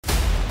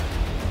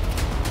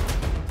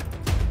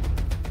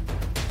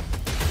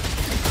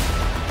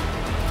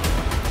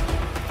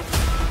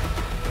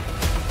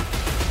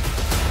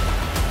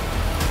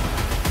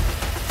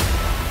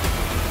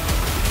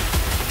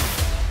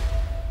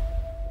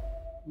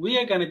we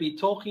are going to be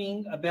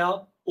talking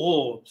about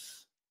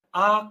orbs,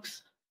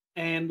 arks,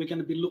 and we're going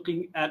to be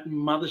looking at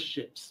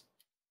motherships.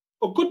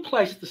 A good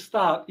place to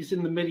start is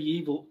in the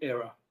medieval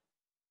era.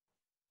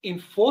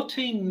 In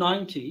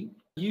 1490,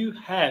 you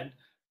had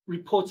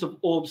reports of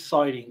orb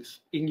sightings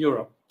in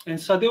Europe. And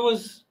so there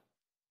was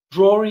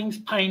drawings,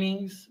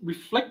 paintings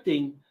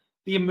reflecting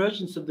the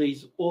emergence of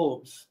these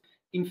orbs.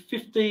 In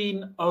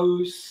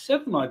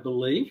 1507, I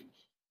believe,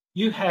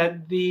 you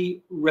had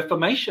the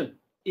Reformation.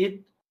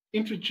 It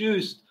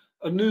introduced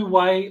a new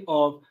way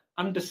of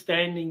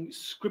understanding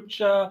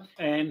scripture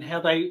and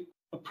how they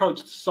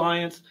approached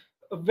science,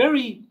 a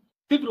very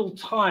pivotal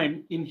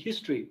time in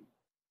history.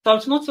 So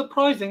it's not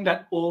surprising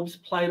that orbs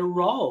played a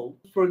role.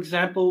 For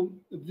example,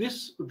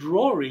 this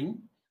drawing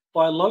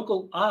by a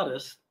local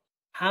artist,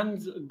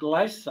 Hans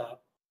Gleiser,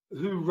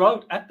 who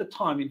wrote at the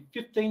time in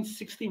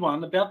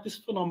 1561 about this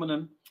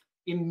phenomenon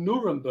in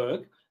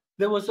Nuremberg,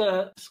 there was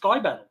a sky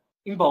battle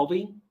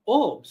involving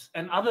orbs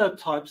and other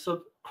types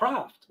of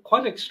craft.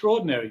 Quite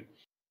extraordinary.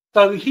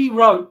 So he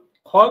wrote,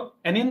 quote,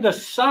 "And in the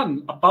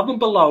sun above and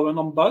below and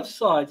on both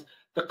sides,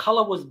 the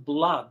colour was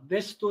blood.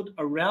 There stood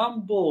a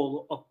round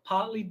ball of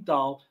partly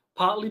dull,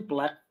 partly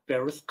black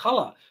ferrous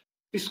colour,"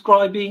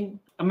 describing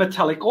a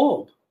metallic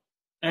orb,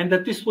 and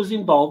that this was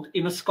involved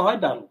in a sky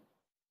battle.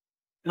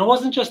 And it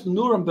wasn't just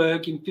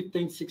Nuremberg in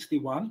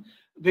 1561.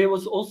 There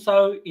was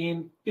also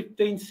in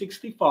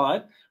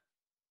 1565,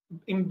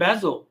 in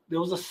Basel, there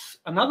was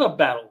another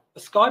battle, a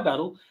sky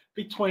battle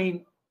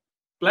between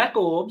black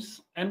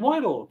orbs and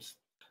white orbs.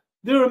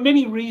 There are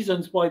many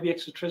reasons why the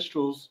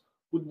extraterrestrials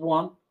would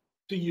want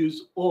to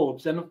use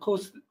orbs. And of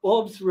course,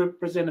 orbs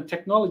represent a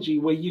technology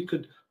where you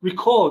could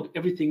record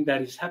everything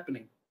that is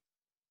happening.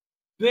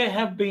 There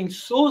have been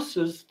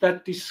sources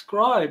that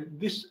describe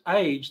this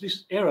age,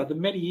 this era, the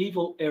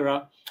medieval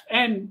era,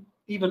 and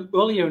even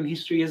earlier in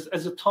history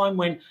as a time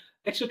when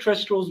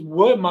extraterrestrials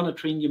were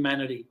monitoring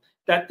humanity,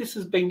 that this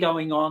has been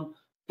going on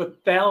for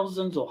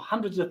thousands or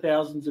hundreds of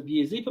thousands of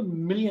years,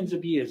 even millions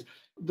of years.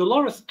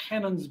 Dolores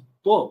Cannon's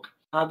book,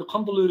 The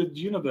Convoluted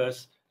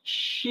Universe,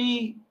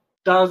 she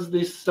does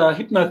this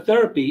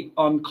hypnotherapy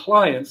on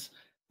clients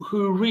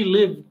who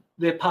relive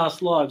their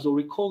past lives or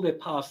recall their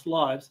past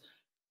lives,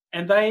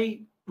 and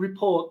they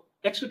report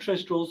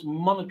extraterrestrials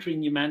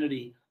monitoring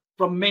humanity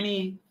from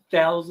many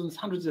thousands,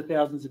 hundreds of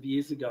thousands of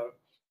years ago.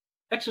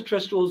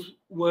 Extraterrestrials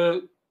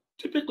were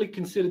typically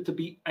considered to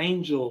be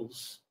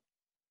angels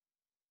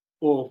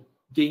or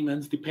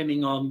demons,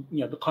 depending on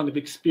the kind of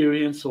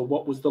experience or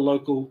what was the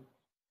local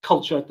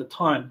culture at the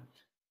time.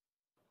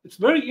 It's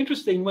very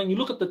interesting when you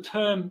look at the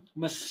term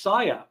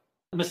Messiah.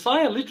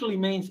 Messiah literally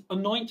means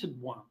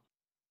anointed one,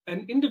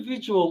 an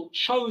individual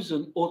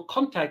chosen or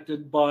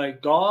contacted by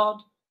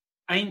God,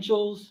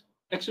 angels,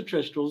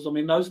 extraterrestrials. I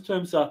mean, those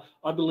terms are,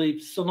 I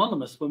believe,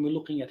 synonymous when we're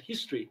looking at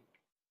history.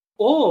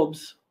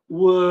 Orbs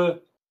were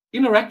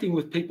interacting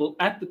with people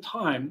at the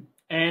time,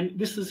 and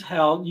this is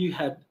how you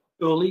had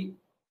early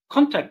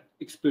contact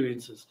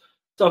experiences.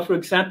 So, for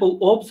example,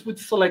 orbs would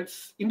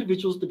select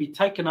individuals to be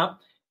taken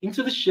up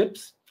into the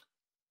ships,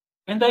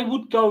 and they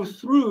would go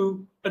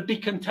through a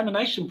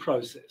decontamination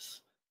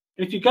process.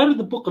 And if you go to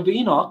the Book of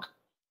Enoch,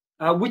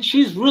 which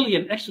is really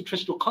an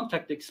extraterrestrial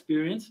contact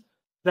experience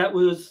that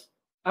was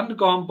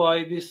undergone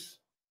by this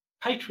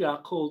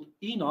patriarch called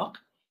Enoch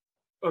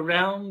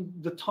around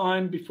the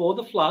time before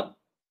the flood,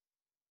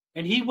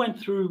 and he went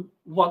through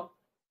what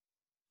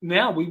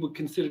now we would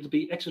consider to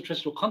be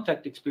extraterrestrial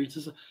contact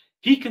experiences.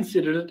 He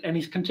considered it, and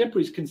his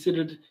contemporaries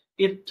considered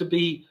it to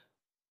be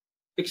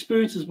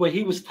experiences where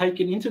he was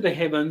taken into the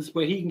heavens,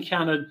 where he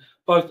encountered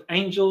both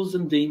angels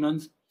and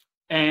demons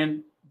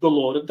and the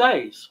Lord of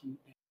Days.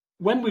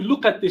 When we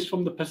look at this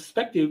from the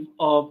perspective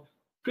of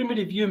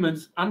primitive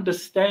humans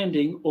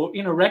understanding or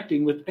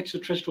interacting with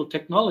extraterrestrial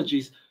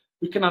technologies,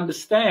 we can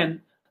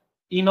understand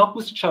Enoch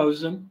was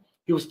chosen,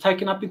 he was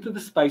taken up into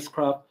the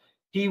spacecraft,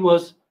 he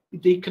was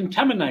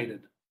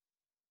decontaminated.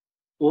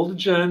 All the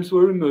germs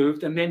were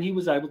removed, and then he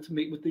was able to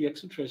meet with the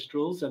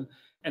extraterrestrials and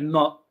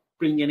not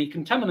bring any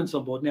contaminants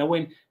on board. Now,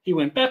 when he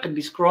went back and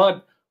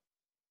described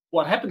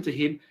what happened to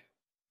him,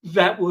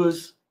 that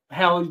was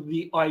how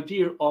the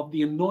idea of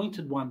the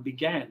anointed one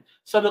began.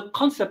 So the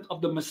concept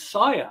of the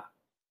Messiah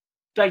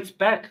dates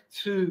back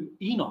to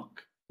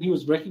Enoch. He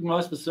was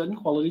recognized for certain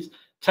qualities,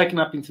 taken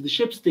up into the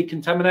ships,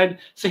 decontaminated.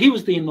 So he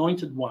was the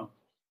anointed one.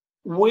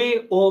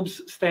 Where orbs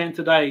stand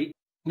today,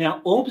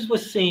 now orbs were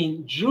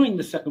seen during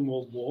the Second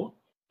World War.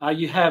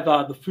 You have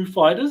the Foo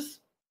Fighters,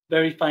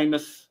 very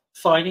famous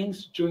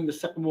sightings during the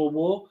Second World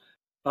War.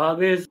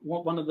 There's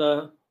one of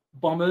the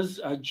bombers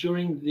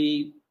during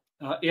the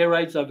air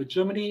raids over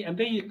Germany, and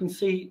there you can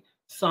see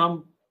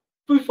some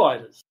Foo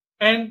Fighters.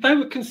 And they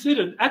were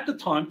considered at the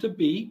time to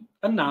be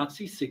a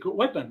Nazi secret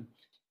weapon.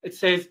 It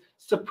says,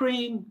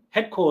 Supreme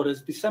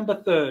Headquarters,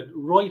 December 3rd,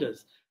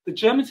 Reuters. The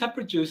Germans have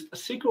produced a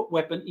secret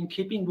weapon in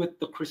keeping with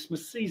the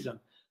Christmas season.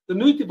 The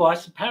new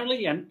device,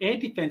 apparently an air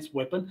defense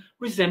weapon,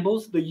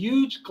 resembles the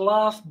huge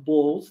glass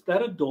balls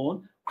that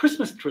adorn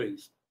Christmas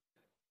trees.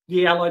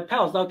 The Allied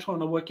powers, they were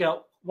trying to work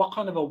out what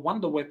kind of a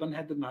wonder weapon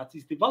had the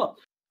Nazis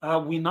developed.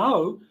 we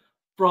know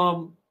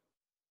from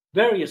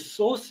various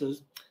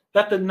sources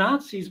that the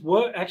Nazis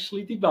were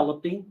actually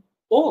developing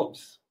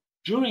orbs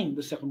during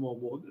the Second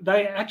World War.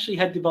 They actually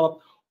had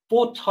developed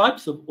 4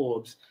 types of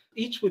orbs,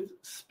 each with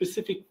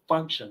specific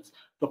functions: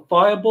 the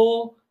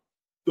fireball,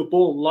 the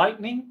ball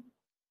lightning,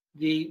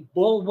 the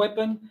ball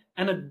weapon,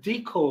 and a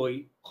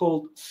decoy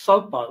called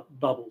soap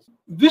bubbles.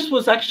 This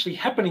was actually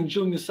happening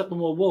during the Second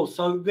World War,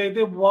 so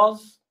there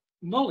was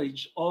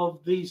knowledge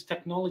of these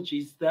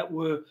technologies that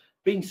were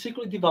being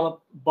secretly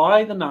developed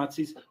by the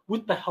Nazis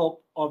with the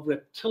help of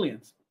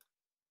reptilians.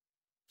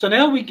 So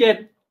now we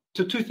get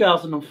to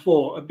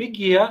 2004, a big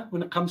year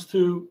when it comes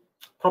to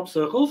crop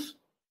circles.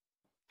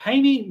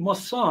 Jaime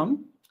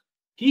Maussan,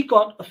 he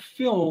got a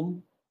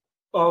film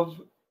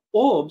of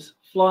orbs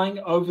flying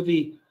over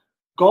the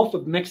Gulf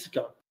of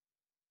Mexico.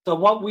 So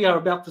what we are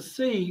about to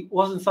see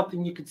wasn't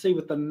something you could see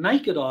with the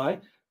naked eye,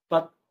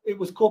 but it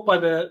was caught by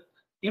the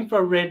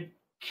infrared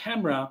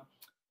camera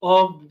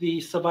of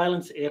the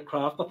surveillance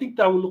aircraft. I think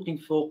they were looking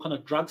for kind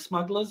of drug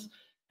smugglers.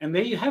 And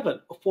there you have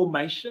it, a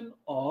formation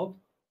of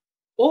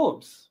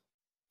orbs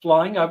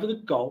flying over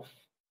the Gulf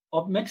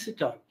of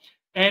Mexico.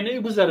 And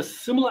it was at a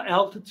similar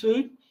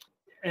altitude,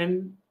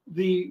 and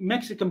the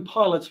Mexican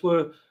pilots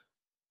were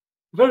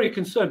very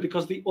concerned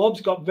because the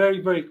orbs got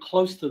very, very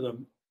close to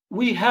them.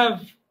 We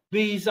have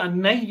these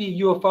Navy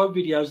UFO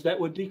videos that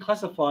were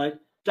declassified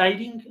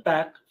dating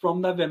back from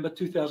November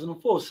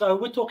 2004. So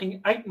we're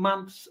talking 8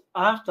 months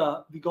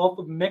after the Gulf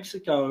of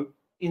Mexico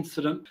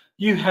incident.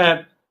 You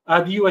have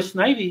the US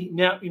Navy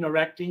now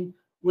interacting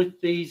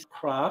with these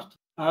craft.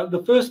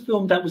 The first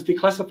film that was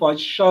declassified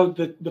showed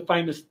the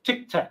famous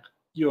Tic Tac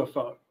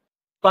UFO.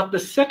 But the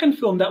second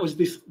film that was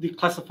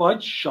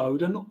declassified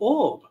showed an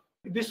orb.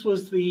 This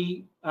was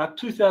the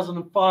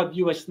 2005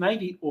 US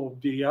Navy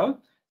orb video.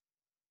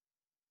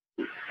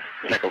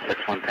 Nickel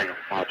 6-1 Tango,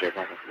 Roger.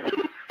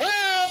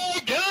 Oh,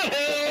 got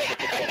it!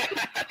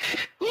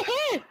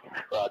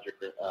 Roger.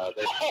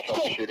 They're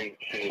troubleshooting.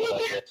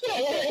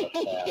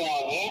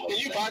 Did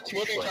you watch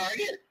Moving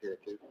Target?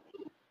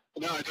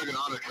 No, I took an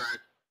auto track.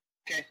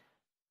 Okay.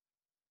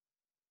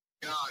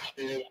 Gosh,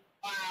 dude.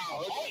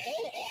 Wow.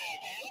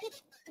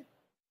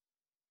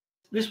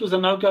 This was a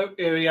no-go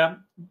area.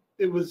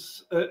 It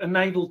was a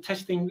naval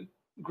testing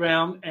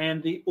ground,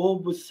 and the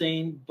orb was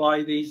seen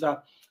by these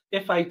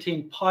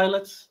F-18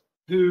 pilots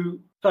who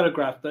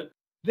photographed it.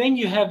 Then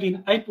you have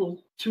in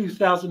April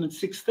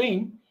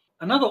 2016,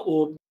 another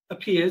orb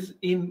appears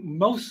in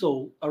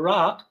Mosul,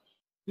 Iraq.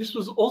 This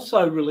was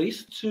also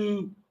released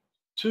to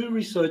 2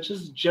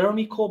 researchers,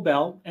 Jeremy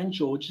Corbell and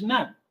George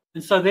Knapp.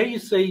 And so there you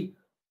see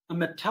a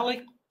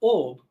metallic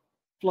orb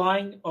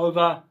flying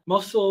over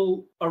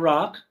Mosul,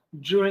 Iraq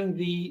during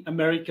the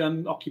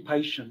American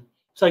occupation.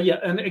 So yeah,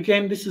 and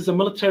again, this is a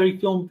military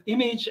filmed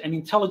image, an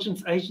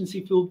intelligence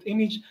agency filmed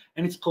image,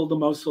 and it's called the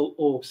Mosul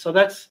Orb. So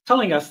that's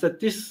telling us that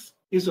this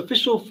is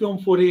official film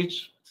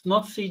footage. It's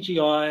not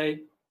CGI.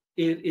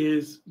 It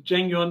is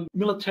genuine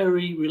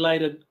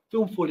military-related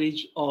film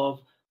footage of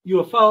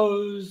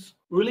UFOs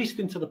released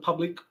into the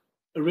public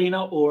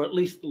arena, or at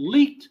least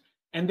leaked,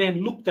 and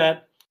then looked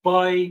at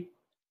by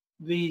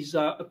these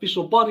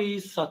official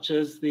bodies, such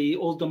as the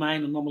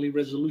All-Domain Anomaly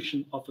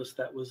Resolution Office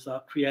that was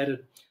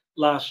created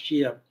last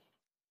year.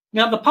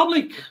 Now, the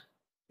public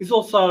is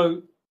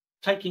also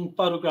taking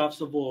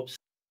photographs of orbs.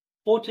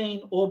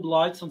 14 orb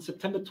lights on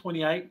September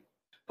 28.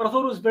 But I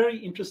thought it was very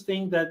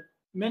interesting that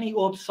many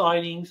orb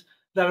sightings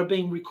that are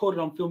being recorded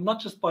on film, not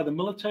just by the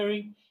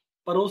military,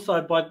 but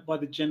also by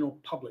the general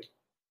public.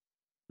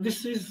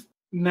 This is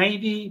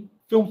Navy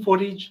film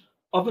footage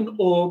of an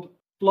orb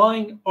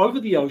flying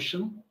over the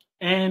ocean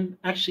and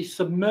actually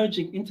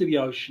submerging into the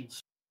oceans.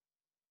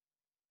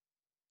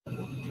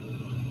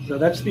 So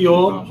that's the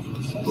orb,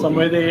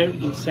 somewhere there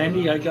in San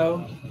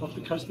Diego, off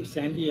the coast of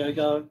San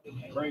Diego.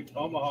 Ranked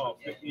Omaha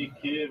 50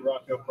 kid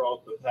Rocco across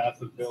the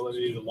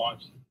possibility to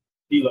launch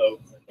Hilo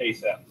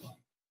ASAP.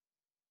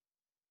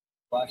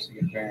 Flash to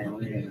get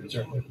bearing.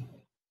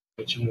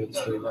 But you would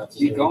say that's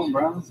Keep going,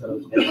 bro.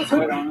 So let's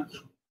wait on it.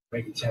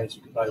 make a chance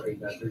you could probably bring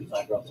that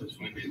 35 drops to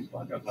 20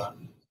 block up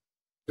time.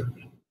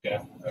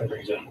 Yeah, that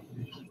brings it.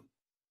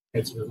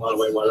 It's a lot of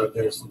way wide up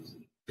there since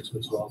 6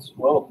 weeks wells.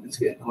 Well, it's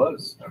getting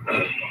close.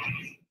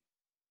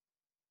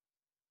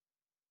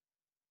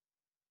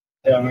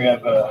 Yeah, we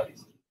have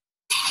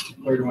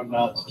 31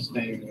 knots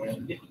sustained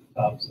wind,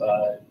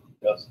 topside,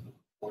 gust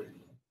 40.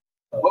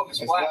 Oh,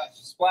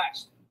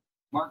 splash.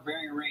 Mark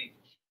bearing range.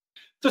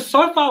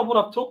 So far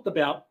what I've talked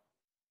about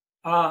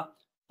are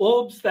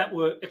orbs that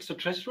were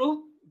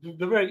extraterrestrial,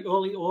 the very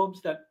early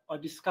orbs that I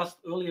discussed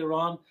earlier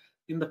on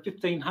in the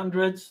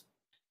 1500s.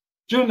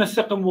 During the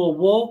Second World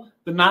War,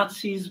 the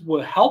Nazis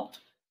were helped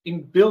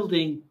in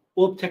building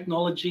orb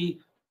technology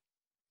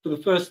for the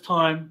first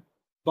time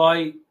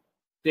by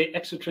their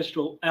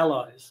extraterrestrial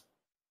allies.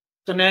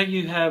 So now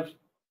you have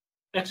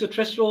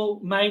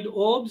extraterrestrial-made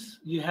orbs,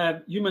 you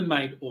have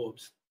human-made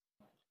orbs.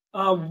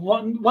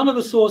 One of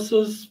the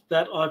sources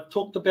that I've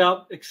talked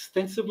about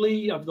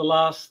extensively over the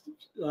last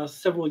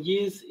several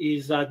years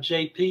is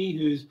JP,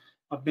 who's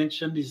I've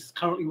mentioned, is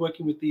currently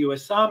working with the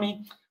US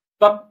Army.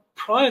 But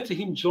prior to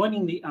him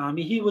joining the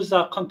Army, he was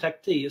a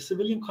contactee, a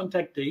civilian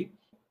contactee.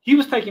 He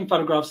was taking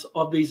photographs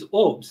of these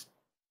orbs.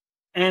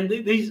 And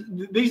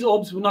these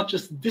orbs were not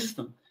just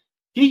distant.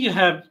 Here you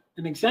have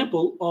an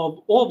example of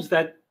orbs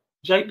that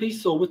JP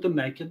saw with the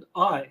naked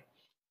eye.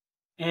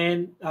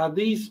 And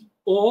these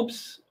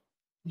orbs,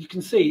 you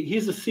can see,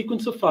 here's a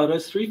sequence of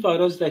photos, 3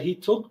 photos that he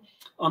took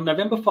on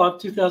November 5,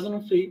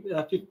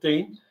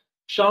 2015,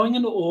 showing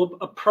an orb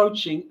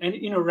approaching and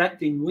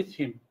interacting with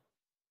him.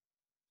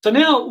 So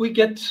now we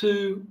get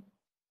to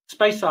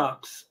space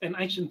arks and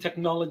ancient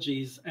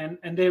technologies and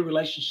their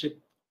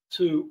relationship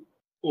to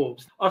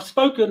orbs. I've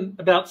spoken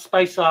about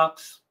space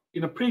arks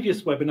in a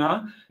previous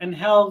webinar and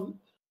how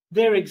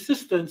their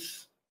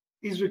existence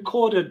is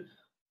recorded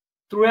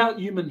throughout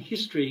human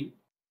history.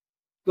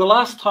 The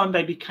last time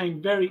they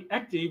became very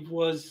active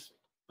was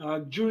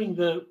during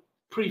the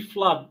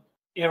pre-flood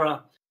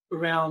era,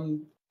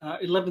 around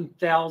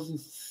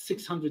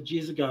 11,600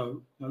 years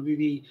ago,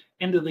 the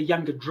end of the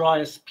Younger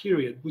Dryas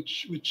period,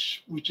 which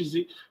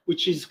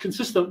is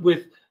consistent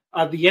with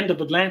the end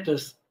of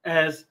Atlantis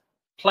as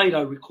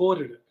Plato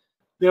recorded it.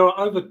 There are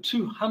over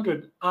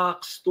 200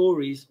 ark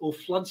stories or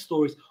flood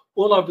stories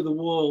all over the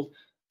world,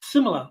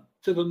 similar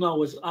to the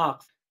Noah's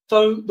Ark.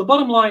 So the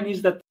bottom line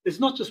is that there's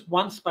not just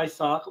one space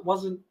ark. It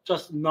wasn't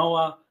just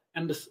Noah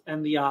and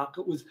the ark.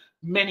 It was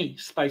many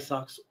space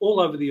arks all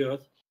over the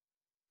earth.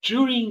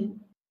 During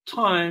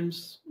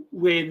times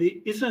where there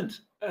isn't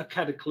a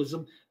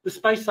cataclysm, the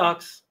space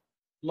arks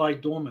lie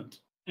dormant,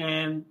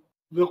 and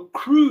the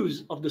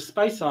crews of the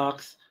space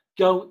arks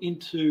go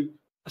into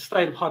a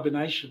state of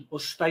hibernation or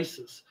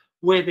stasis,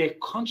 where their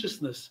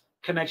consciousness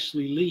can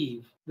actually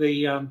leave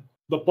the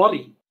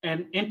body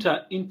and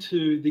enter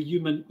into the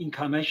human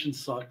incarnation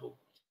cycle.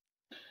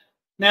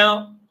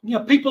 Now,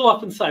 people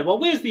often say, well,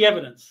 where's the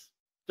evidence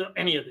to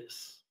any of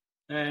this?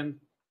 And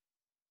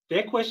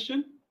their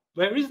question,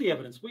 where is the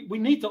evidence? We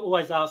need to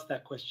always ask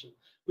that question.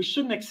 We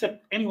shouldn't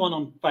accept anyone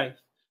on faith.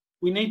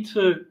 We need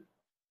to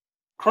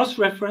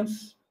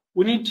cross-reference.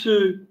 We need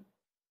to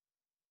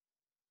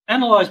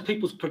analyze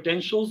people's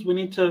credentials. We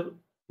need to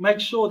make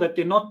sure that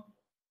they're not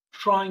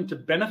trying to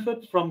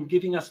benefit from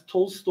giving us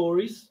tall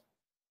stories.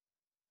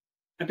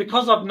 And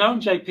because I've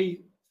known JP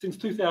since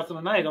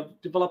 2008,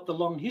 I've developed a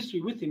long history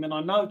with him, and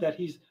I know that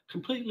he's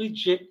completely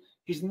legit.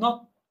 He's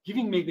not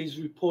giving me these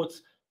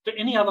reports for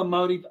any other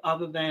motive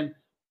other than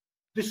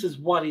this is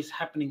what is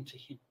happening to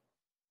him.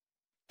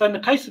 So in the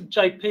case of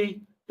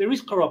JP, there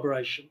is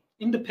corroboration,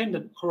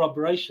 independent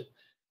corroboration.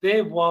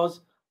 There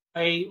was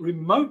a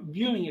remote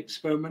viewing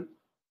experiment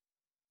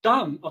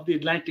done of the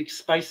Atlantic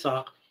space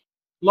ark.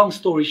 Long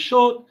story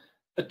short,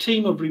 a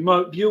team of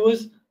remote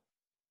viewers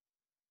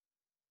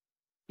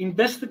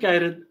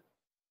investigated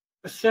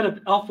a set of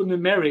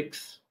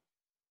alphanumerics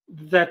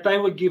that they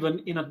were given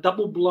in a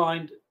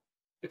double-blind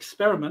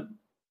experiment.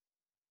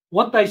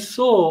 What they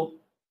saw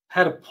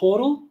had a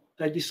portal.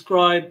 They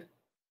described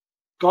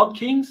god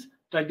kings.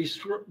 They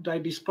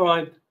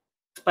described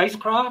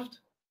spacecraft,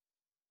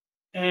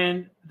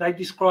 and they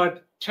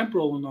described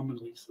temporal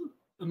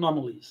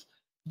anomalies.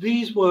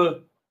 These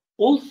were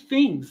all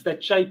things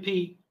that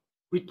JP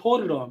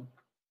reported on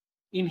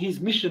in his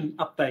mission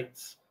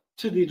updates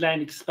to the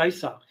Atlantic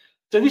space ark.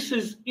 So this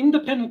is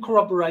independent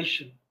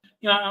corroboration.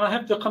 And I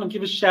have to kind of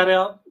give a shout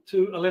out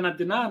to Elena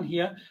Dinan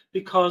here,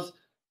 because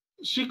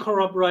she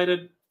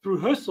corroborated through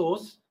her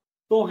source,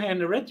 Thorhan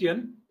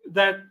Eretyan,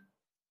 that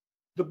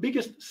the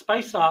biggest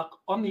space ark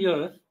on the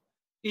Earth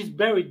is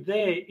buried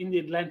there in the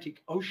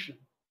Atlantic Ocean,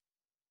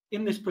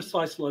 in this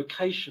precise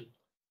location.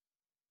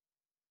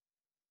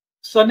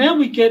 So now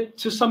we get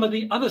to some of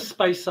the other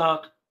space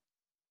ark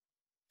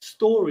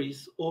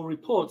stories or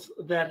reports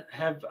that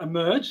have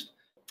emerged.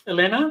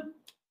 Elena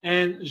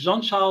and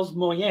Jean-Charles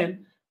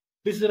Moyen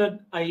visited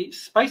a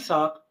space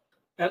ark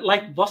at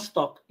Lake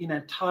Vostok in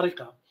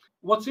Antarctica.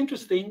 What's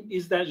interesting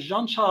is that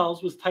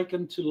Jean-Charles was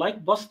taken to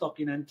Lake Vostok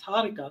in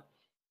Antarctica,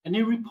 and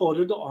he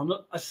reported on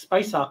a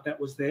space ark that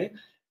was there.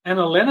 And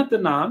Elena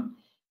Dinan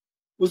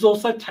was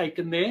also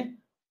taken there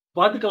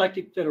by the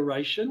Galactic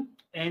Federation,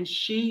 and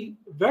she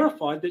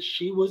verified that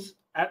she was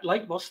at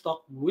Lake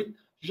Vostok with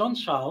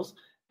Jean-Charles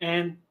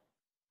and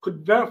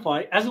could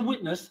verify as a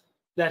witness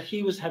that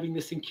he was having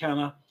this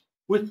encounter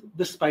with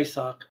the space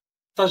ark.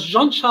 So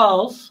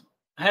Jean-Charles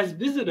has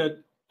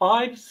visited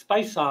 5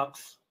 space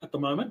arks at the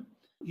moment.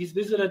 He's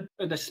visited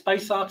the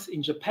space arks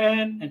in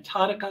Japan,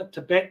 Antarctica,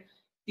 Tibet,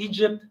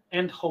 Egypt,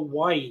 and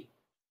Hawaii.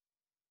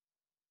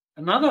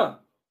 Another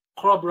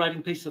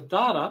corroborating piece of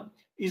data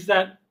is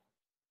that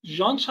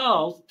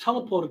Jean-Charles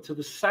teleported to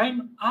the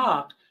same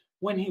ark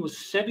when he was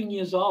 7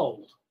 years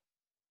old.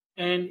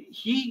 And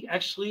he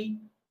actually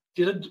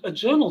did a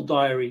journal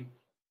diary.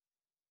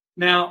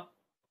 Now,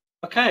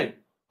 okay,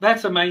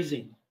 that's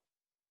amazing.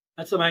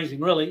 That's amazing,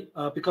 really,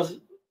 because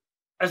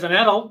as an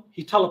adult,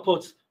 he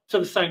teleports to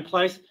the same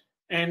place,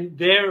 and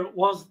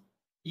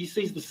he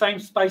sees the same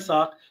space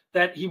ark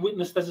that he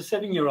witnessed as a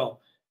 7-year-old.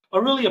 I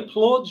really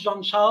applaud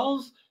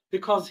Jean-Charles,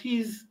 because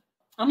he's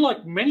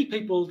unlike many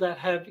people that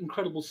have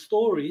incredible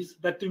stories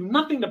that do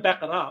nothing to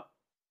back it up,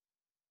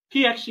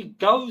 he actually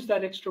goes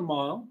that extra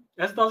mile,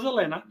 as does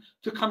Elena,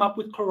 to come up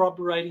with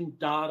corroborating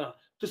data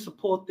to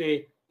support their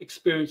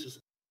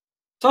experiences.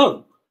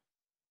 So,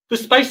 the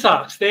space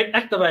arks, they're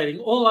activating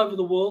all over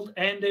the world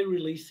and they're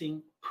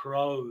releasing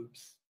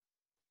probes.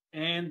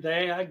 And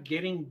they are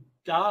getting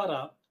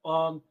data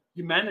on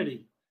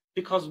humanity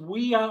because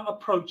we are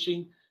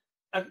approaching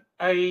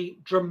a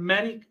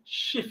dramatic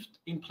shift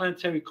in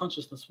planetary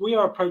consciousness. We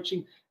are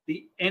approaching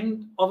the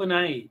end of an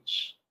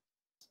age.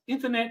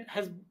 Internet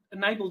has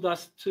enabled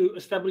us to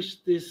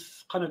establish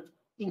this kind of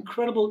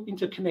incredible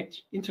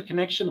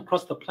interconnection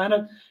across the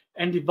planet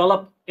and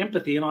develop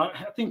empathy. And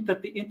I think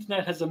that the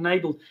internet has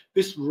enabled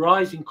this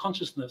rise in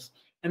consciousness.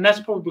 And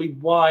that's probably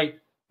why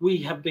we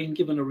have been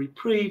given a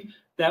reprieve,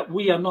 that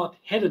we are not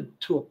headed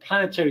to a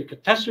planetary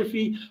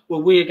catastrophe where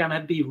we are going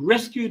to be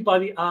rescued by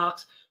the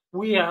arks.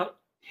 We are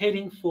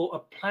heading for a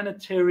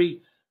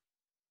planetary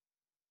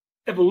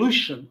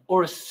evolution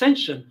or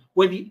ascension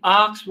where the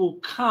arks will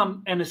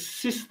come and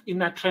assist in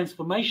that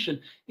transformation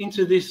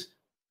into this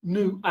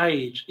new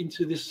age,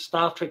 into this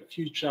Star Trek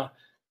future,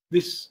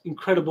 this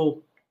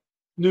incredible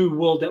new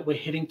world that we're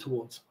heading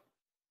towards.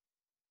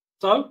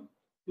 So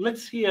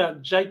let's hear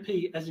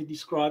JP as he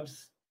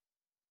describes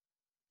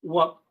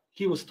what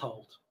he was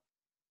told.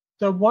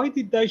 So why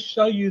did they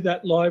show you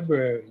that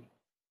library?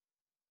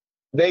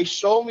 They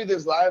showed me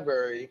this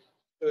library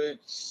to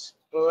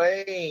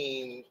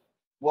explain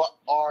what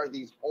are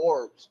these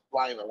orbs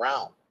flying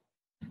around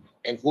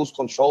and who's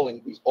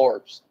controlling these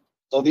orbs.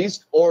 So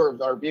these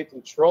orbs are being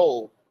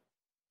controlled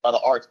by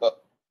the arks,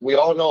 but we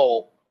all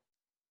know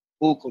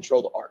who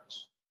control the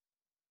arks.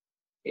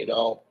 You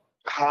know,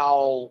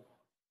 how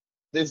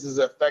this is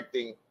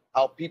affecting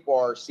how people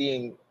are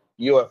seeing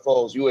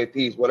UFOs,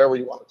 UAPs, whatever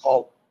you want to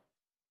call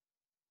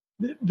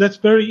them. That's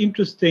very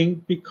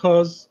interesting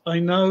because I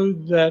know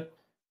that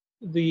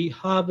the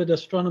Harvard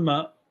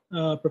astronomer,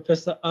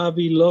 Professor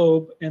R.V.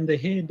 Loeb, and the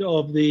head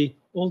of the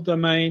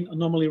All-Domain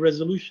Anomaly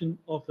Resolution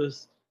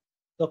Office,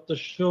 Dr.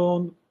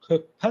 Sean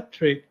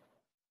Kirkpatrick,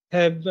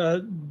 have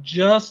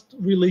just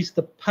released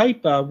a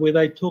paper where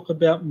they talk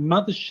about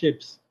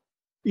motherships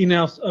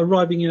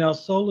arriving in our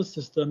solar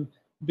system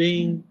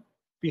being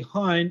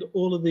behind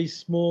all of these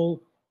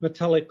small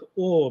metallic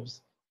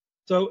orbs.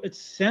 So it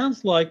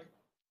sounds like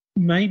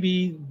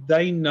maybe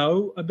they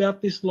know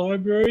about this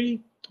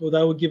library, or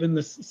they were given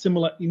this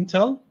similar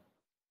intel.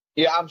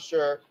 Yeah, I'm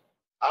sure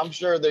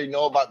they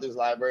know about this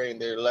library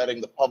and they're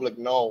letting the public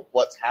know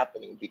what's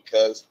happening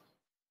because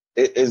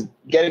it is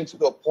getting to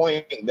the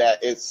point that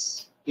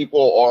it's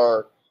people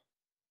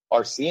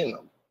are seeing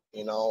them,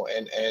 you know,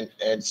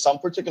 and some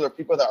particular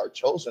people that are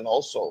chosen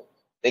also,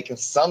 they can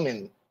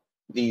summon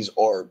these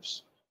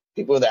orbs,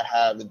 people that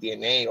have the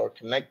DNA or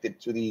connected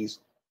to these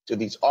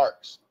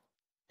arks.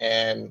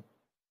 And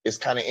it's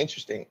kind of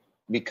interesting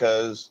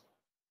because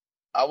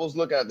I was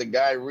looking at the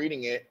guy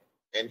reading it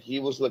and he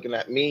was looking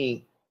at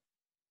me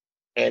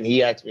and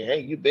he asked me, hey,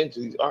 you've been to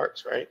these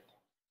arks, right?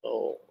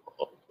 So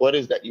what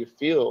is that you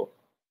feel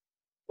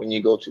when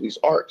you go to these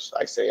arks?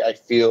 I say, I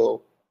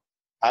feel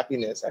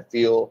happiness. I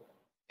feel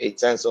a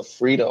sense of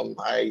freedom.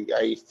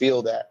 I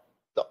feel that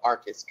the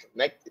ark is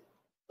connected.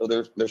 So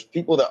there's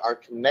people that are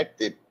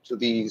connected to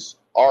these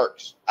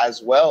arks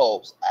as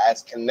well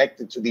as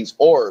connected to these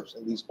orbs.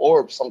 And these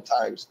orbs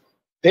sometimes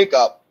pick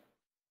up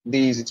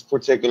these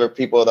particular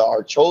people that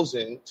are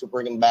chosen to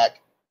bring them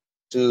back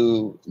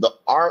to the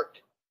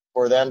ark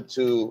for them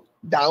to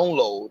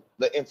download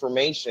the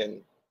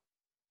information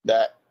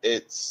that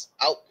it's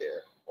out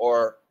there,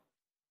 or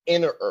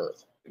inner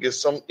earth,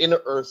 because some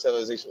inner earth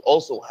civilizations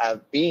also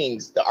have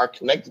beings that are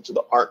connected to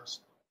the arks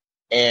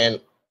and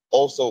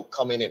also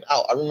come in and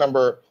out. I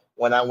remember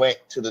when I went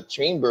to the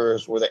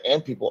chambers where the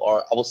ant people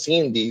are, I was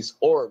seeing these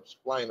orbs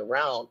flying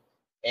around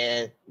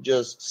and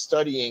just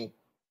studying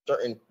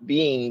certain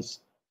beings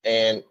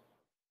and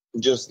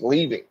just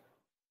leaving,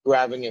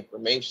 grabbing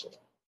information.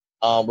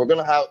 We're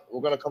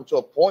gonna come to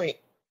a point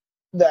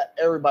that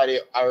everybody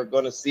are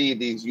gonna see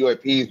these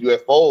UAPs,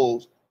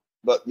 UFOs,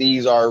 but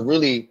these are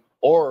really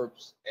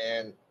orbs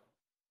and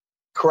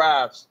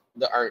crafts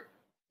that are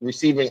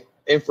receiving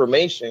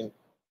information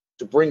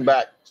to bring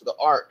back to the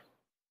ark,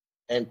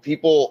 and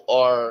people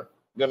are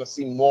gonna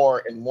see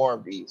more and more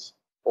of these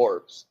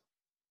orbs.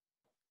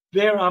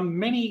 There are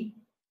many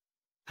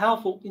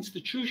powerful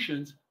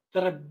institutions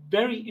that are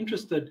very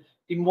interested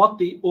in what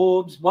the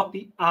orbs, what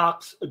the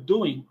arks are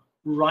doing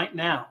right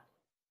now.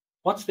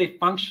 What's their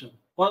function?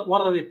 What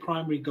are their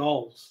primary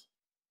goals?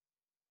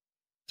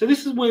 So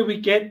this is where we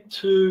get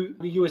to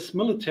the US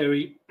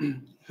military,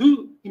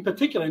 who in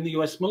particular in the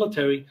US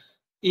military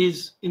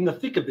is in the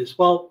thick of this.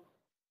 Well,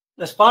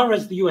 as far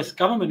as the US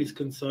government is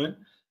concerned,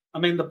 I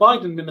mean, the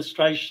Biden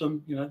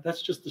administration, you know,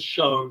 that's just a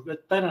show.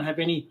 That they don't have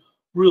any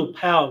real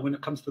power when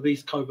it comes to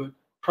these covert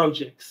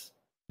projects.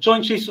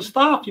 Joint Chiefs of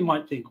Staff, you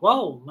might think,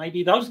 well,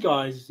 maybe those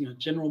guys, you know,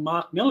 General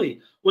Mark Milley,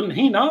 wouldn't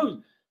he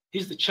know?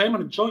 He's the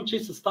chairman of Joint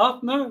Chiefs of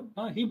Staff. No,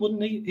 he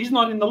wouldn't. He's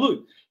not in the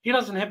loop. He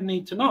doesn't have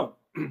need to know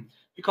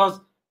because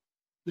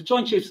The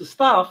Joint Chiefs of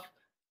Staff,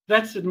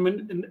 that's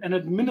an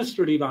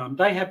administrative arm.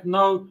 They have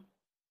no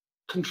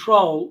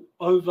control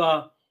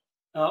over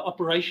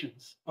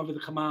operations, over the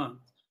command,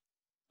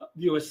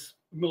 US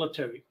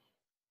military.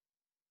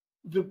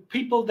 The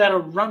people that are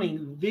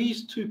running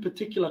these two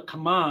particular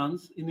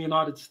commands in the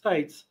United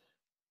States,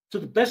 to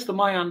the best of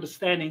my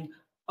understanding,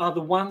 are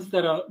the ones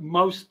that are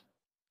most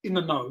in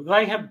the know.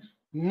 They have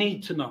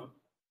need to know.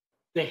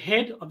 The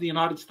head of the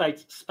United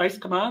States Space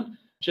Command,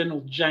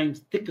 General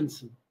James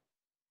Dickinson.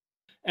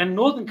 And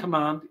Northern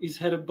Command is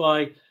headed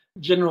by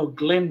General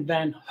Glenn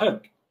Van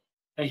Herk.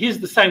 And he's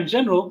the same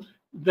general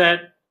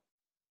that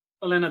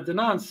Elena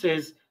Danaan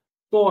says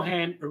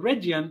Thorhan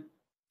Eredyan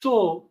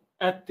saw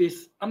at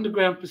this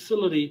underground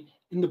facility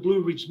in the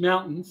Blue Ridge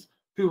Mountains,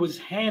 who was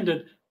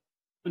handed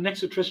an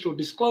extraterrestrial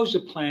disclosure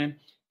plan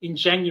in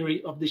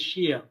January of this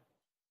year.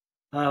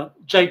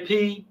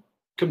 JP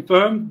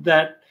confirmed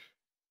that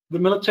the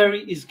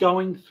military is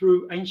going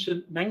through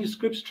ancient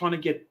manuscripts trying to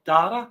get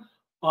data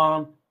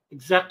on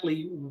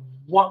exactly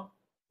what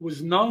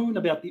was known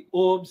about the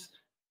orbs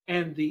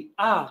and the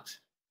arks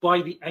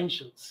by the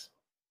ancients.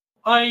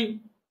 I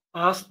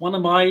asked one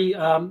of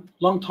my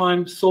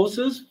longtime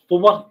sources for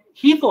what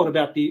he thought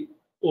about the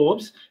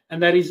orbs,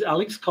 and that is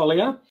Alex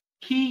Collier.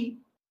 He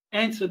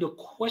answered a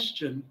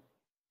question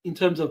in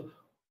terms of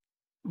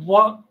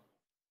what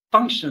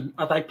function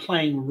are they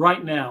playing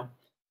right now.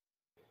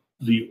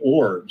 The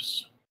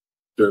orbs,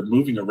 they're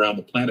moving around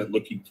the planet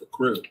looking for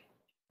crew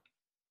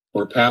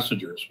or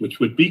passengers, which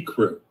would be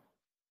crew.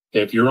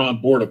 If you're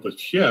on board of a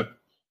ship,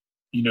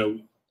 you know,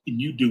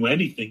 and you do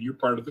anything, you're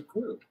part of the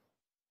crew.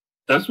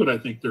 That's what I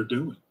think they're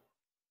doing.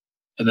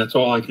 And that's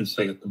all I can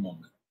say at the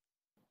moment.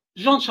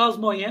 Jean-Charles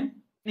Moyen,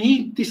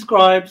 he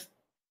describes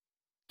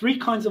three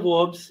kinds of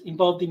orbs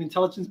involved in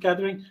intelligence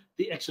gathering: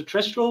 the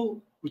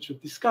extraterrestrial, which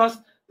we've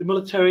discussed, the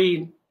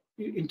military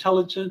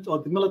intelligence or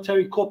the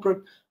military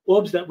corporate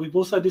orbs that we've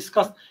also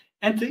discussed,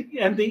 and the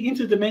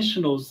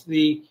interdimensionals,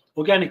 the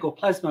organic or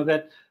plasma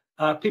that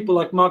people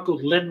like Michael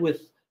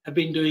Ledwith have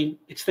been doing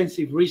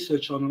extensive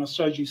research on, and I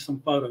showed you some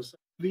photos.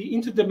 The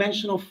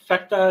interdimensional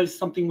factor is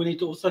something we need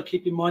to also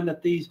keep in mind,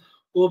 that these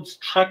orbs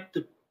track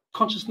the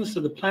consciousness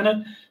of the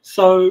planet.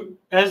 So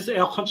as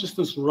our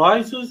consciousness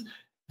rises,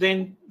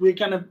 then we're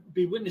going to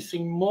be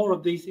witnessing more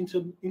of these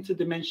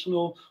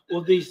interdimensional,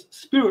 or these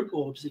spirit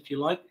orbs, if you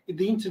like,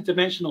 the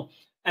interdimensional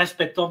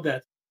aspect of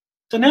that.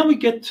 So now we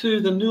get to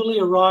the newly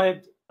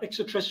arrived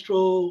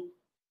extraterrestrial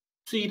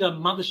Cedar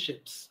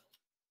motherships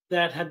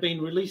that have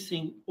been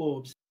releasing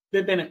orbs.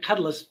 They've been a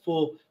catalyst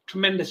for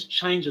tremendous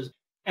changes.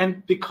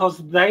 And because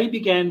they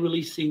began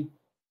releasing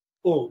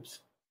orbs,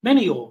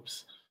 many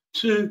orbs,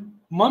 to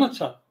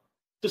monitor,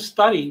 to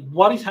study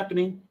what is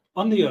happening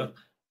on the Earth,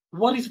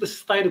 what is the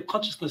state of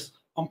consciousness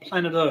on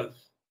planet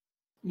Earth.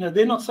 You know,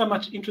 they're not so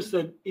much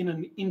interested in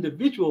an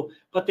individual,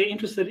 but they're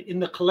interested in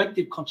the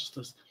collective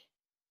consciousness.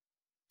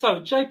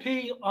 So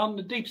JP on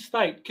the deep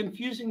state,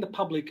 confusing the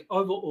public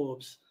over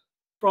orbs.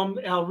 From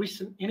our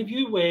recent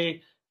interview where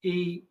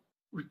he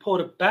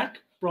reported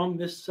back from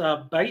this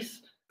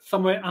base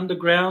somewhere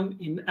underground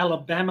in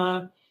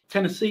Alabama,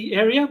 Tennessee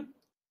area.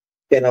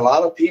 And a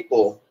lot of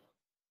people,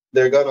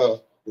 they're going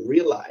to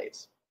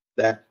realize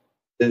that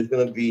there's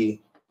going to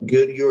be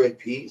good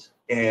UAPs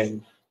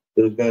and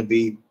there's going to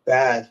be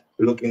bad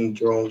looking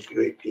drones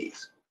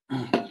UAPs.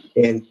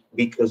 And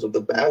because of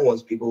the bad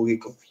ones, people will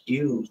get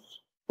confused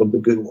with the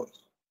good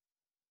ones.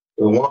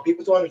 So I want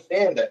people to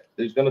understand that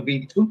there's going to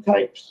be two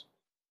types.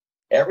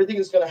 Everything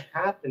is going to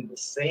happen the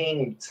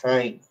same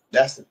time.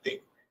 That's the thing.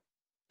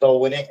 So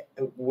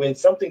when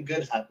something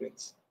good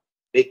happens,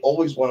 they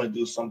always want to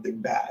do something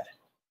bad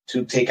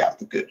to take out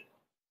the good.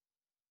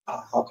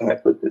 How can I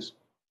put this?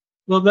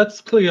 Well,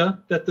 that's clear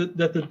that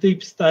the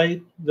deep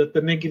state, that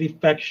the negative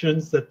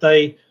factions, that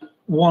they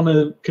want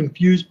to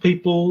confuse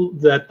people,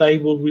 that they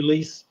will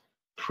release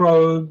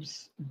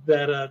probes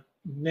that are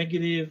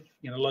negative,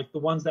 you know, like the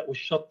ones that were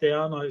shot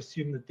down. I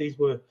assume that these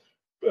were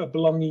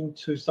belonging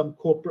to some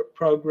corporate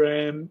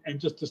program, and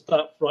just to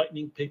start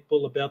frightening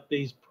people about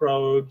these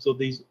probes or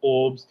these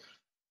orbs,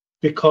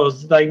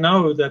 because they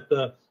know that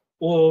the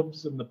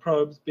orbs and the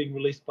probes being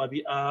released by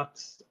the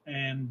arks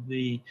and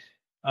the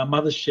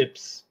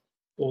motherships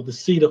or the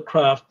Cedar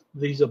craft,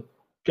 these are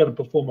going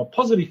to perform a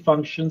positive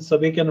function, so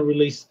they're going to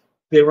release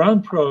their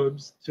own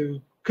probes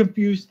to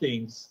confuse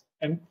things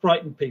and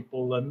frighten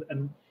people,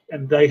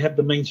 and they have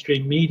the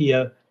mainstream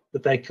media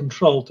that they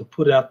control to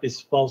put out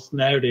this false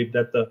narrative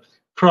that the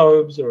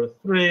probes are a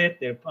threat,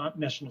 they're a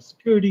national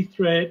security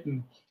threat,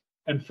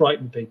 and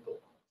frighten people.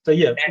 So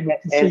yeah,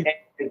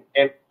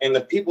 and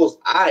the people's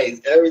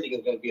eyes, everything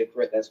is going to be a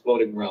threat that's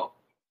floating around.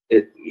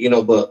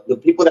 But the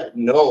people that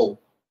know,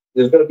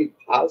 there's going to be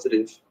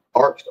positive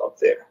arcs out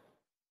there.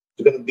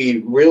 There's going to be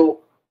real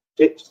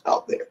ships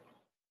out there,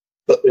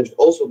 but there's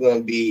also going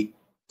to be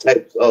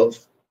types of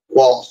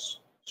false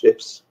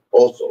ships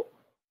also.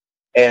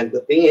 And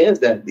the thing is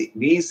that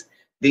these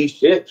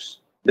ships,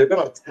 they're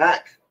going to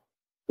attack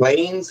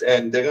planes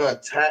and they're going to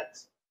attack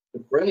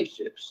the friendly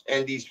ships.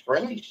 And these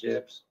friendly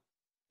ships,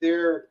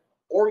 they're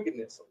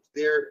organisms.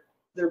 They're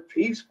They're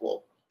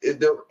peaceful.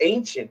 They're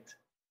ancient.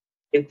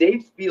 If they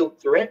feel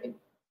threatened,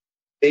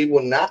 they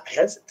will not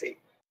hesitate.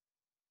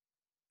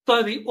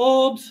 So the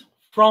orbs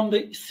from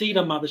the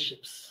cedar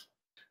motherships.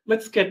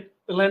 Let's get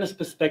Elena's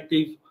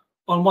perspective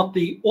on what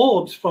the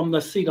orbs from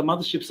the cedar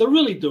motherships are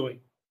really doing.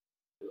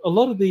 A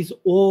lot of these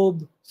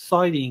orb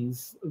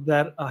sightings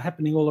that are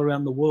happening all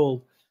around the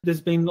world,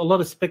 there's been a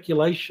lot of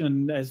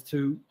speculation as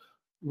to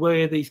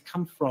where these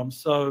come from.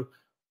 So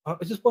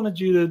I just wanted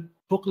you to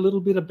talk a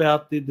little bit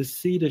about the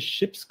cedar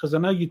ships, because I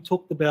know you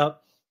talked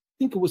about, I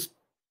think it was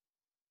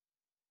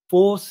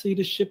 4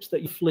 cedar ships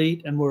that you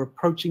fleet and were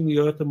approaching the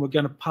Earth and were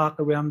going to park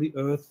around the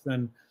Earth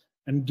and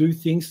do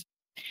things.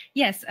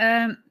 Yes,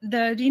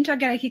 the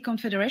Intergalactic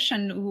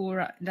Confederation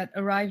that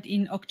arrived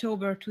in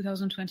October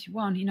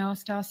 2021 in our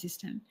star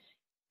system,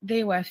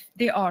 they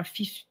are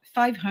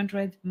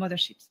 500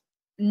 motherships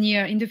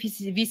in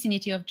the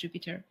vicinity of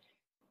Jupiter.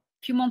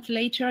 A few months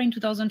later, in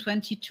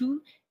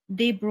 2022,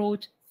 they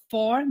brought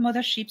 4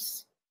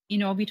 motherships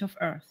in orbit of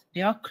Earth.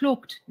 They are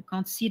cloaked, you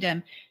can't see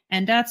them,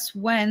 and that's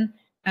when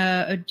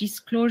a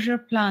disclosure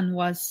plan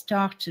was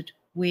started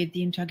with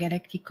the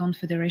Intergalactic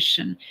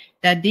Confederation,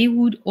 that they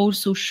would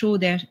also show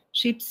their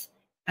ships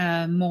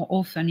more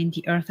often in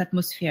the Earth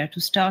atmosphere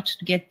to start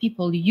to get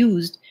people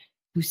used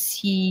to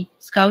see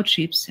scout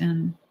ships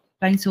and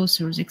flying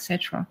saucers,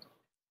 etc.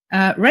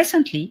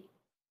 Recently,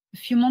 a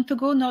few months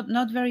ago,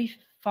 not very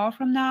far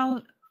from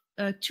now,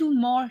 2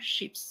 more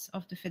ships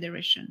of the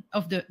Federation,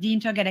 of the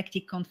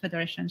Intergalactic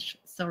Confederation,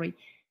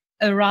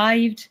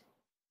 arrived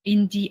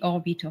in the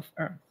orbit of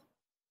Earth.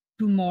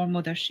 2 more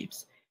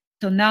motherships.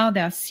 So now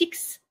there are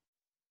 6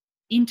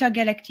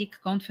 Intergalactic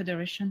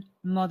Confederation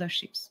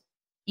motherships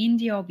in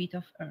the orbit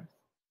of Earth,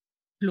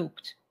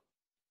 cloaked.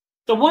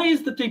 So why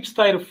is the deep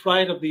state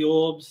afraid of the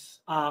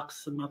orbs,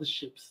 arks, and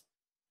motherships?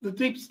 The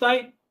deep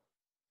state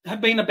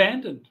have been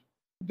abandoned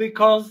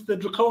because the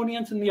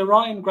Draconians and the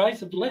Orion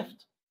Greys have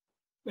left.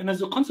 And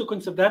as a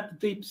consequence of that, the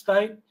deep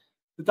state,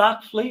 the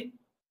Dark Fleet,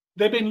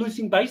 they've been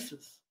losing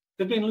bases.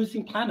 They've been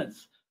losing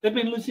planets. They've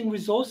been losing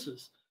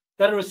resources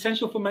that are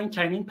essential for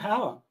maintaining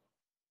power.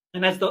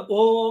 And as the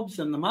orbs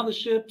and the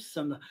motherships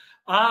and the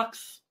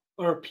arks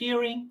are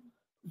appearing,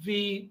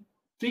 the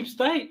deep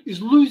state is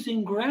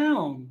losing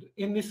ground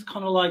in this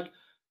kind of like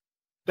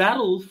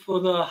battle for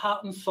the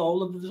heart and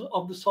soul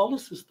of the solar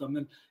system.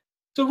 And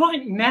so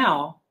right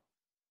now,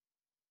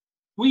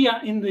 we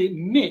are in the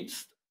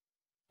midst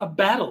of a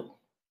battle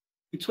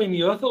between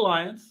the Earth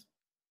Alliance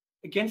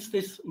against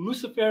this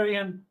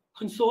Luciferian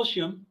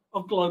consortium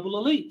of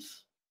global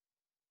elites.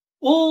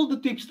 All the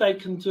deep state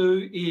can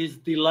do is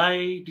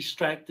delay,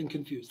 distract, and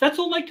confuse. That's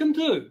all they can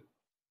do.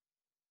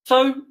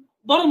 So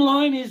bottom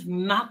line is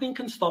nothing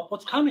can stop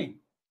what's coming.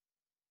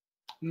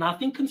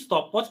 Nothing can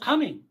stop what's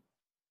coming.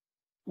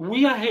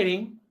 We are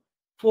heading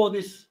for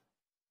this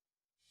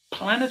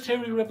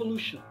planetary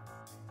revolution.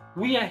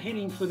 We are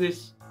heading for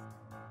this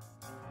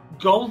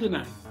golden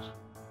age.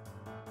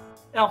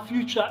 Our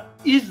future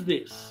is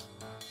this.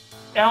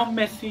 Our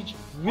message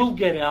will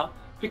get out,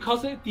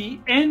 because at the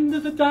end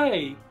of the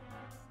day,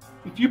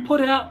 if you put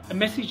out a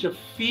message of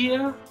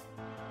fear,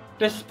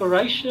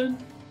 desperation,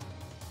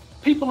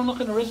 people are not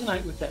going to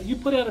resonate with that. You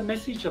put out a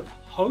message of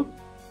hope,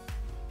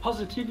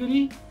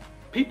 positivity,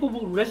 people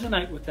will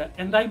resonate with that,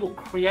 and they will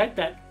create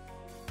that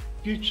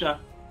future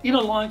in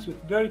alliance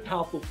with very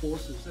powerful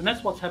forces. And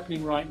that's what's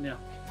happening right now.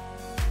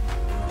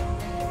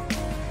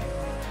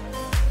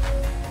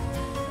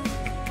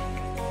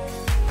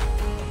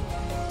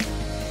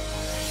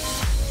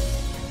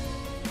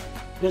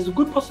 There's a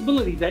good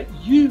possibility that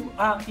you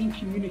are in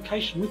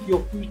communication with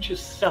your future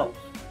self.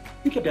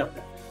 Think about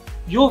that.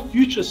 Your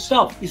future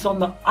self is on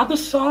the other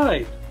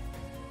side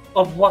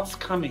of what's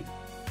coming.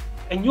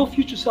 And your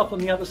future self on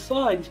the other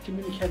side is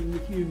communicating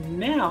with you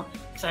now,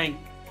 saying,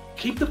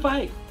 keep the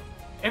faith.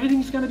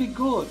 Everything's going to be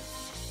good.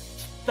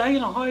 Stay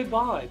in a high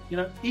vibe.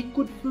 Eat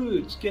good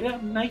foods, get out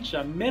in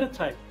nature,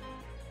 meditate.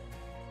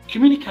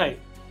 Communicate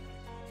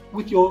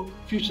with your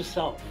future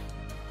self.